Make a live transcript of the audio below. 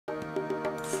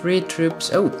3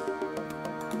 troops. Oh!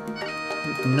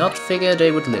 Would not figure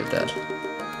they would live that.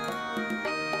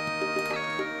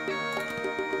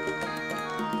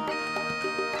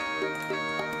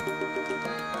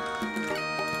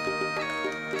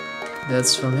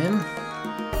 That's from him.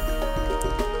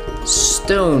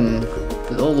 Stone,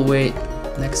 but all the way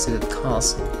next to the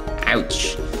castle.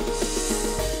 Ouch.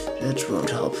 That won't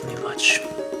help me much.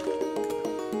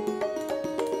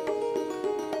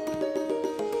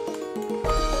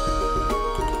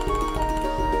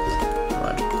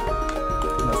 Right.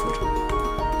 More food.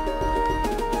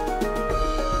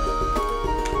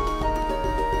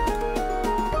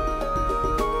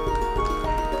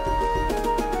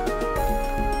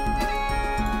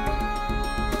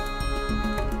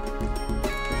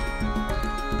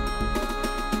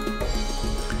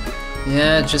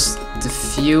 Yeah, just a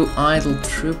few idle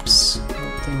troops.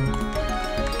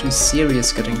 Nothing too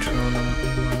serious getting thrown on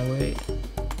my way.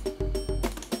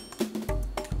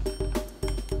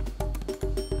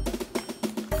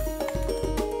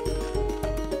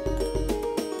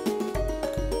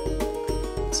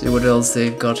 See what else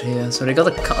they've got here. So they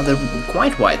got they're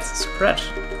quite wide spread.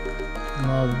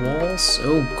 More walls.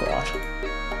 Oh god.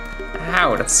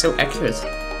 Ow, that's so accurate.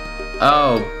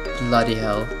 Oh, bloody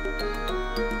hell.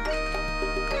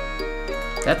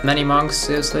 That many monks,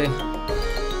 seriously?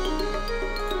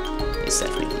 Is that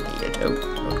really needed? Oh,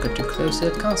 don't get too close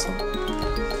to that castle.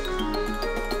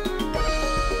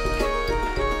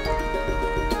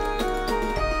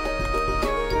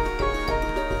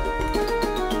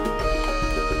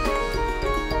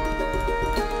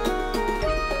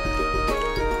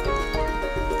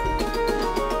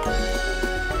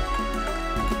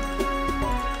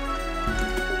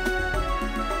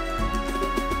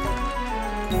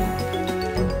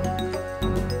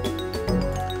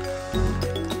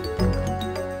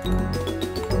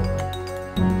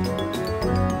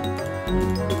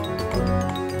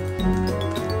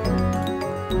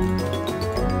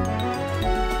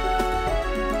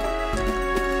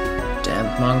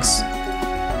 Monks.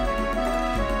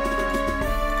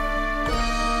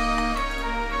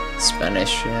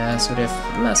 Spanish, yeah, so they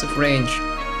have massive range.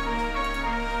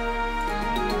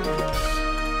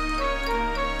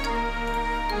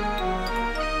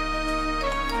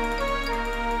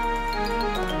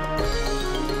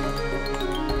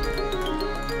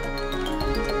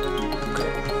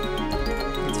 Okay.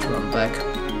 Throw them back.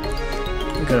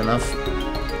 Good enough.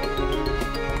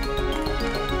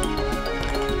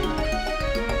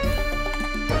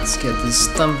 Let's get this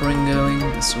thumpering going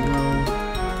as well.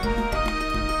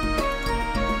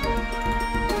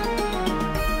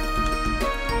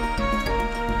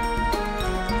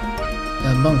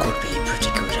 A monk would be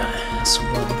pretty good as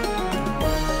well.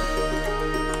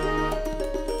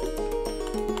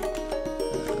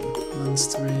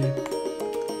 Monastery.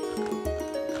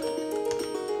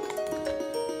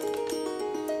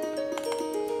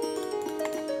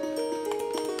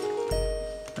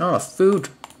 Oh, food.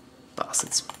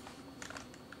 Bastards.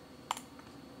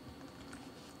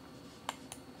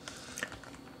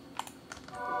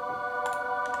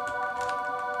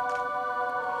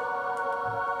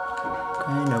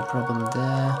 Okay, no problem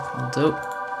there. Although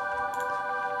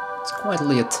it's quite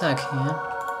a attack here.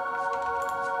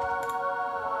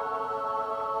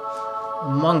 A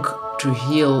monk to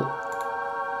heal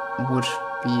would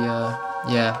be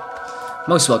yeah,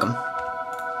 most welcome.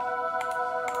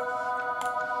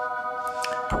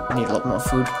 I need a lot more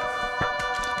food.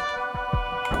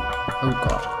 Oh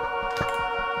god.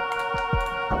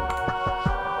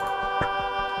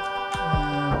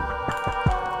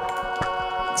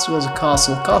 This was a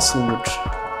castle. Castle would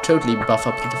totally buff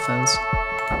up the defense.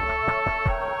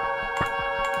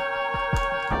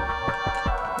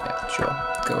 Yeah, sure.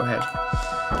 Go ahead.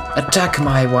 Attack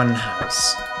my one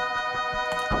house.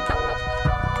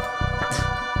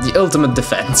 The ultimate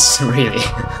defense, really.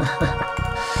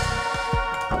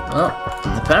 Well,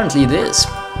 apparently it is.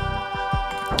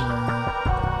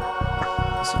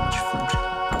 So much food.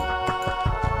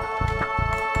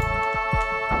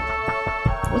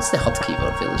 What's the hotkey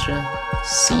for villager?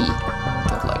 C.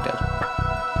 Don't like that.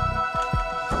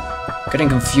 Getting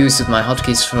confused with my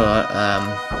hotkeys for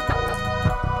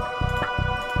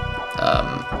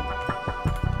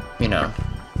you know,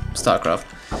 StarCraft.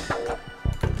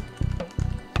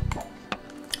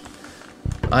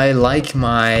 I like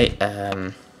my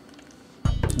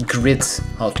grid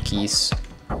hotkeys,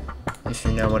 if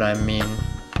you know what I mean.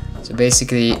 So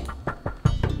basically,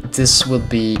 this would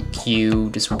be Q,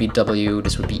 this would be W,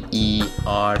 this would be E,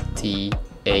 R, T,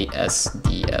 A, S,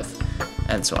 D, F,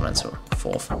 and so on and so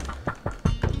forth.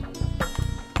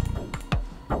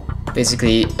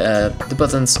 Basically, the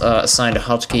buttons are assigned a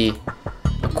hotkey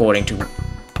according to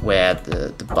where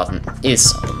the button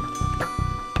is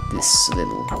on this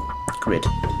little grid.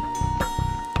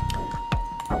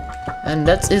 And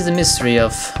that is the mystery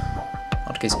of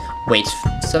hotkeys. Wait,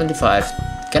 75.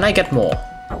 Can I get more?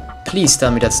 Please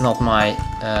tell me that's not my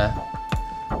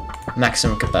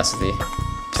maximum capacity.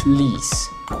 Please.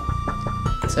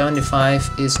 75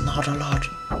 is not a lot.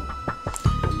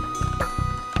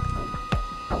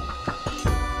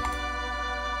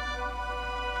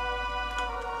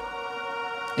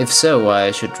 If so,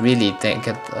 I should really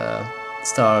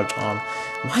start on...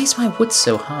 Why is my wood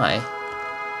so high?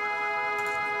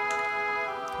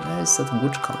 Where is that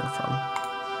wood coming from?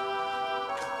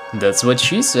 That's what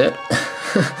she said.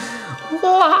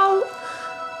 Wow!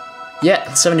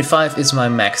 Yeah, 75 is my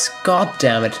max. God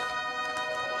damn it.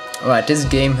 Alright, this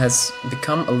game has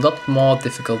become a lot more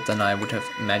difficult than I would have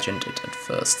imagined it at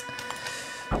first.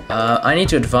 I need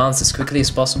to advance as quickly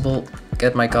as possible,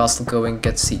 get my castle going,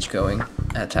 get siege going,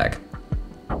 and attack.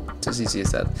 It's as easy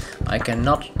as that. I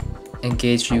cannot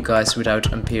engage you guys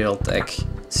without Imperial Tech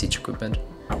siege equipment.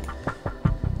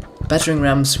 Battering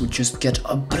rams would just get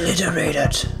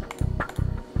obliterated.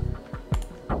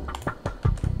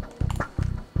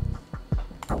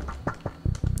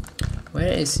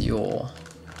 Where is your...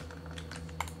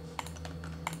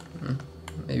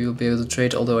 Maybe we'll be able to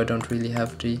trade, although I don't really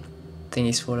have the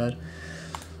thingies for that.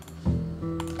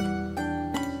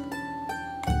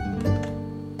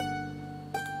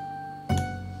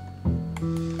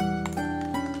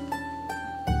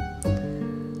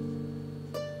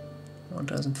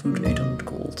 Food, 800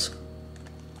 gold.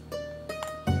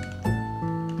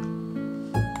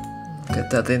 Get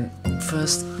that in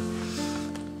first.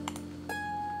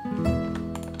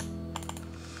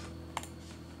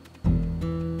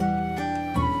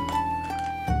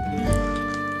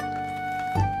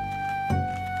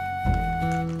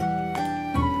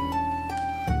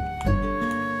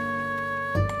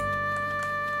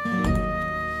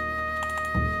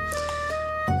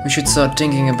 We should start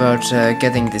thinking about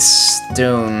getting this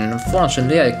stone.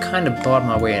 Unfortunately, I kind of bought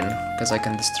my way in, because I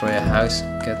can destroy a house,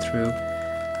 get through,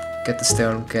 get the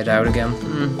stone, get out again.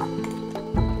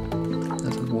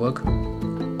 That would work.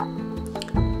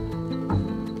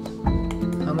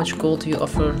 How much gold do you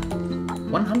offer?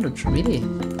 100, really?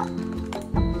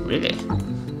 Really?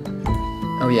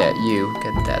 Oh yeah, you,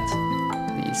 get that,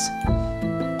 please.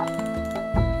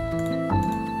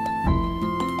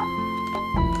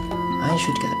 I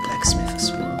should get a blacksmith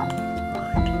as well.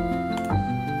 Right.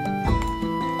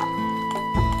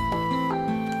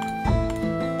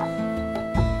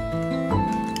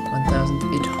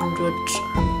 $1,800.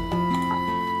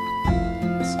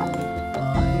 So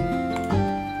buy.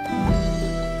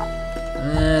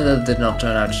 That did not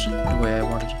turn out the way I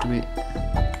wanted it to be.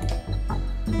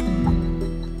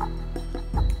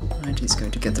 Right, he's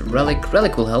going to get the relic.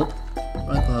 Relic will help.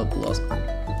 Relic will help a lot.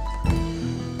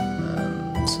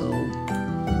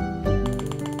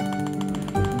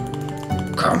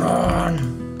 Come on!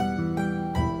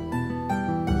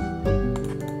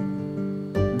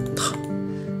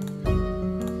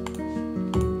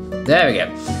 There we go.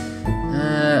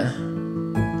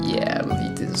 Yeah, we'll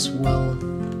eat this as well.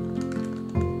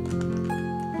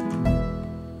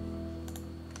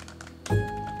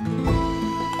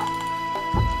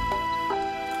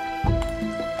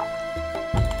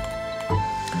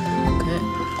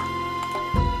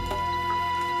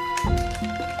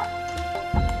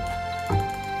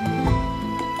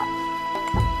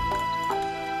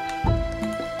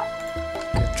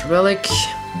 Relic.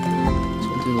 This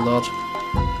will do a lot.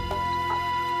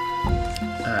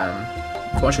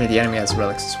 Fortunately, the enemy has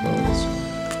relics as well, so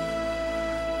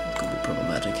it could be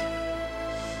problematic.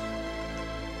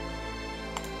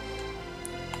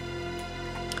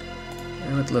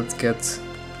 And let's get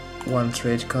one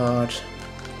trade card.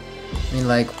 I mean,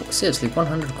 like, seriously,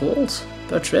 100 gold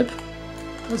per trip?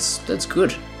 That's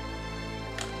good.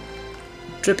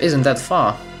 Trip isn't that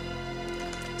far,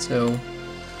 so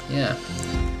yeah.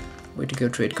 Way to go,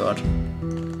 trade card.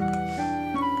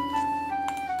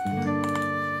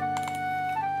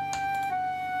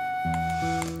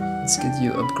 Let's get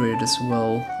you upgraded as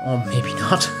well, or maybe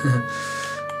not.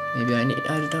 Maybe I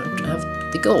don't have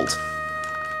the gold.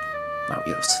 Wow,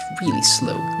 you're really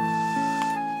slow.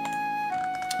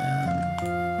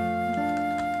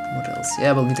 What else?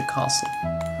 Yeah, we'll need a castle.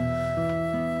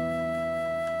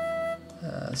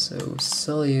 So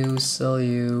sell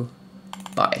you,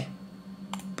 buy.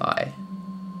 Bye.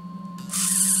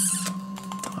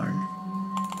 Darn.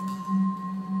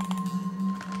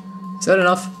 Is that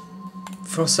enough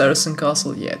for Saracen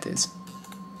Castle? Yeah, it is.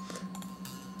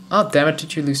 Oh, damn it,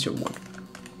 did you lose your wood?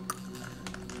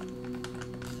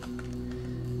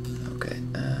 Okay,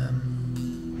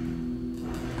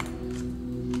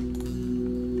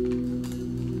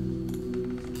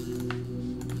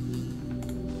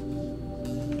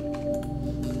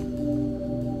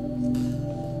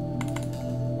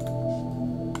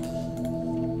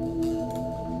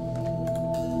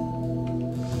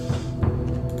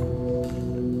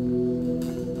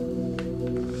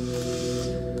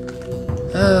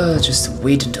 just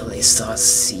wait until they start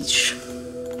siege.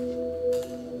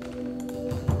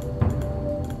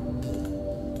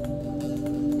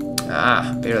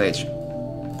 Ah, barrel age.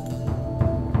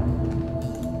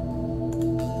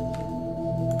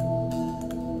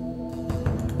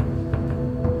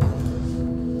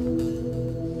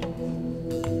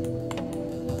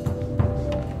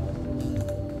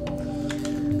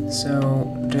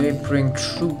 So they bring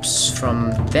troops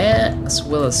from there as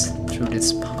well as through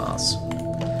this pass.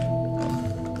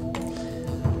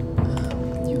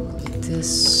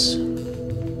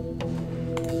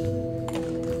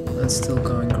 That's still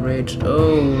going great.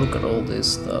 Oh, look at all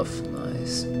this stuff.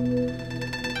 Nice.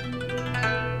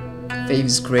 Fave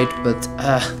is great, but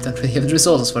don't really have the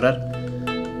resources for that.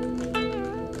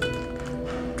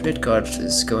 Trade card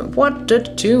is going. What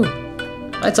did 2?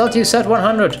 I thought you said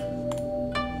 100.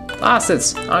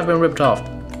 Bastards! I've been ripped off.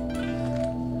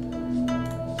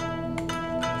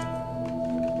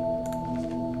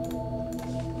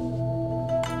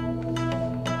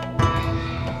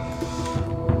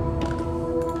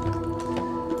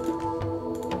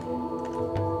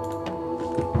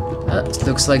 It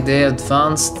looks like they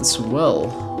advanced as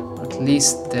well. At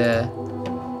least the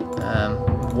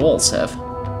walls have.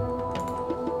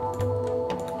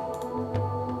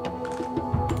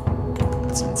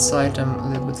 Let's inside them a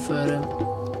little bit further.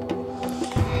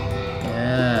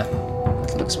 Yeah,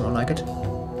 that looks more like it.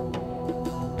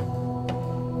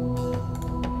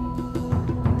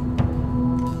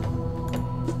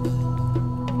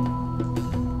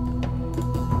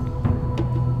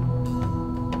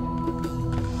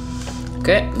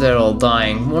 Okay, they're all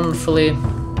dying wonderfully.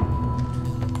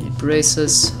 Need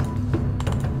braces.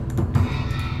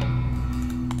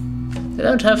 They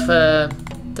don't have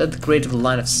that great of a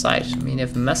line of sight. I mean, they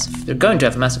have massive. They're going to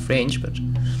have massive range, but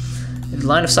if the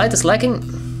line of sight is lacking,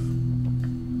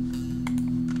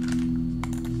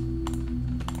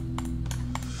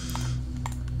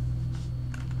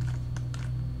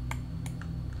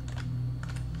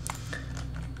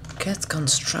 get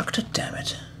constructed. Damn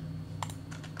it.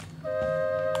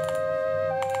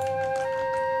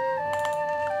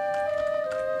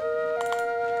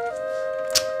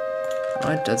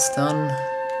 Right, that's done.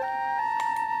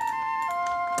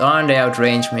 Darn, they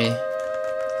outrange me,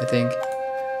 I think.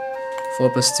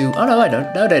 4+2. Oh no, I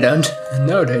don't. No, they don't.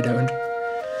 No, they don't.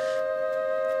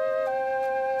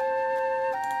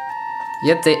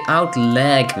 Yet they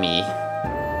outlag me.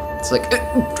 It's like.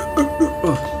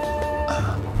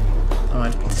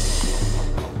 Alright.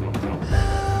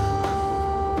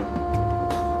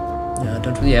 Yeah, I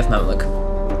don't really have Mamluk.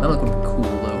 Mamluk would be cool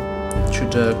though.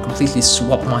 Should completely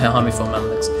swap my army for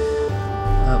Mamluks.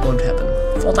 Won't happen.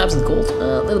 4,000 gold,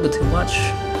 a little bit too much.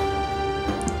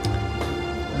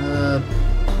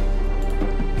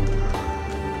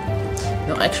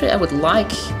 No, actually, I would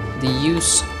like the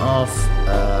use of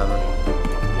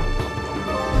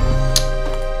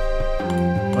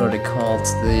what are they called?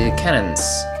 The cannons,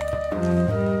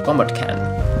 bombard cannon.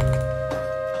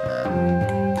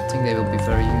 I think they will be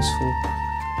very useful.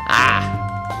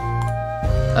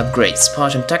 Upgrade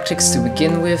Spartan tactics to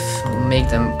begin with, will make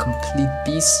them complete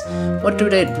beasts. What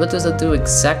does that do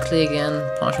exactly again?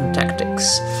 Spartan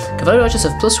tactics. Cavalry archers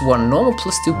have +1 normal,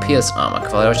 +2 pierce armor.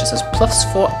 Cavalry archers has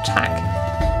 +4 attack.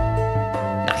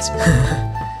 Nice.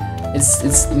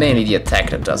 it's mainly the attack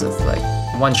that does it. Like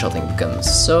one-shotting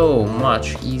becomes so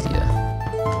much easier.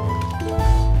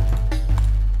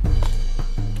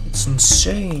 It's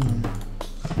insane.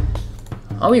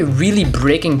 Are we really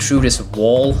breaking through this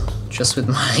wall? Just with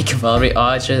my cavalry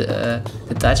archer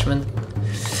detachment?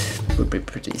 Would be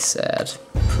pretty sad.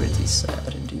 Pretty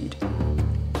sad indeed.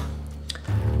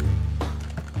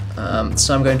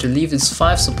 So I'm going to leave this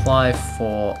 5 supply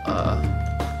for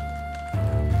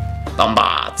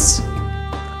bombards.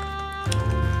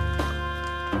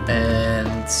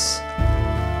 And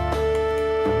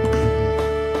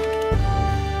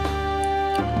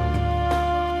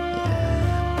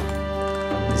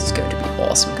yeah. This is going to be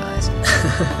awesome, guys.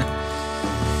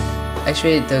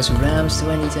 Actually, those rams, do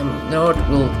I need them? No,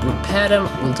 we'll repair them,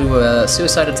 we'll do a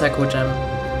suicide attack with them,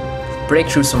 break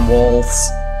through some walls,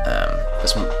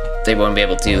 because they won't be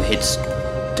able to hit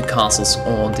the castles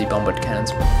or the bombard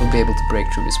cannons will be able to break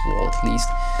through this wall at least.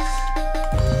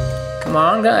 Come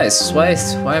on, guys, why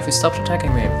have you stopped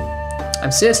attacking me?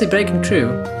 I'm seriously breaking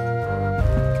through.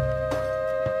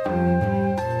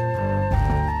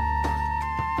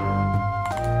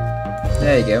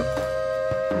 There you go.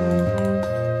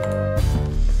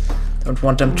 Don't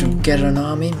want them to get an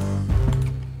army.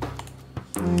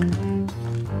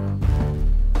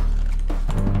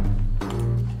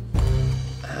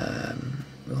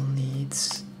 We'll need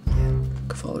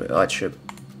cavalry archer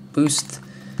boost.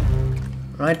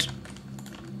 Right.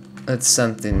 Let's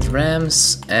send in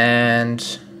rams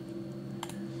and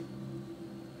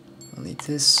we'll need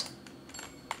this.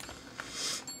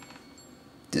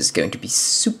 This is going to be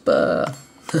super.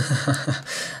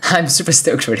 I'm super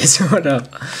stoked for this. What up?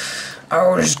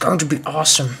 Oh, this is going to be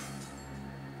awesome.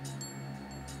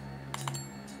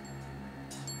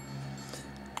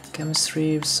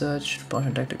 Chemistry, research,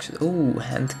 partial tactics. Oh,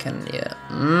 hand cannon, yeah.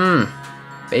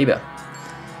 Baby.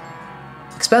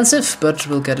 Expensive, but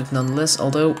we'll get it nonetheless.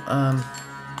 Although,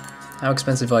 how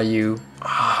expensive are you?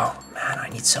 Oh man, I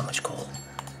need so much gold.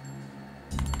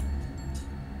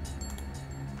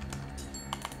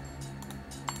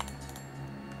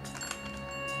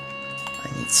 I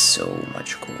need so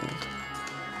much gold.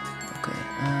 Okay,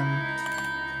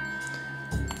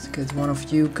 let's get one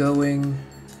of you going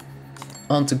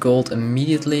onto gold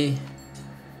immediately.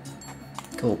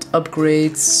 Gold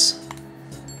upgrades.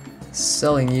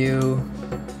 Selling you.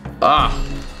 Ah!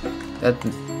 That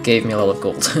gave me a lot of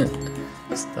gold.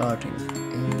 Starting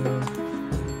you.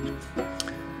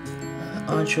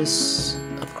 Archers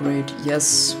upgrade.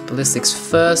 Yes. Ballistics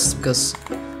first, because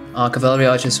our cavalry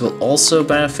archers will also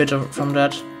benefit from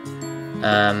that.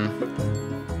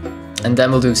 And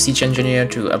then we'll do siege engineer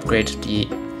to upgrade the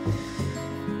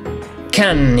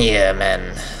cannoneer men.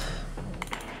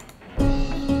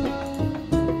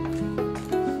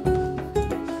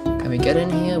 Can we get in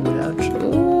here without...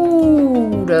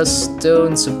 Ooh, the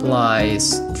stone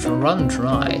supplies run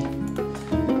dry.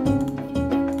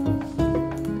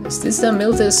 Is this the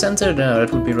military center? No,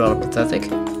 that would be rather pathetic.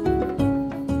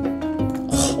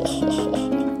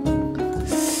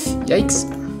 Yikes.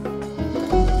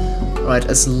 Right,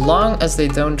 as long as they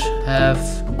don't have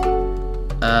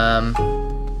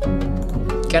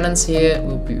cannons here,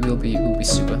 we'll be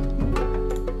super.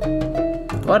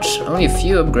 What? Only a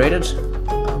few upgraded?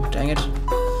 Oh, dang it.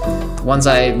 The ones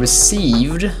I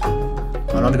received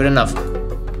are not good enough.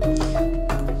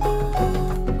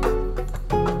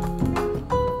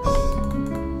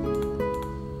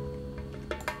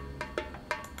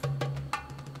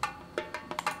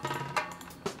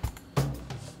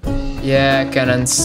 Yeah, cannons.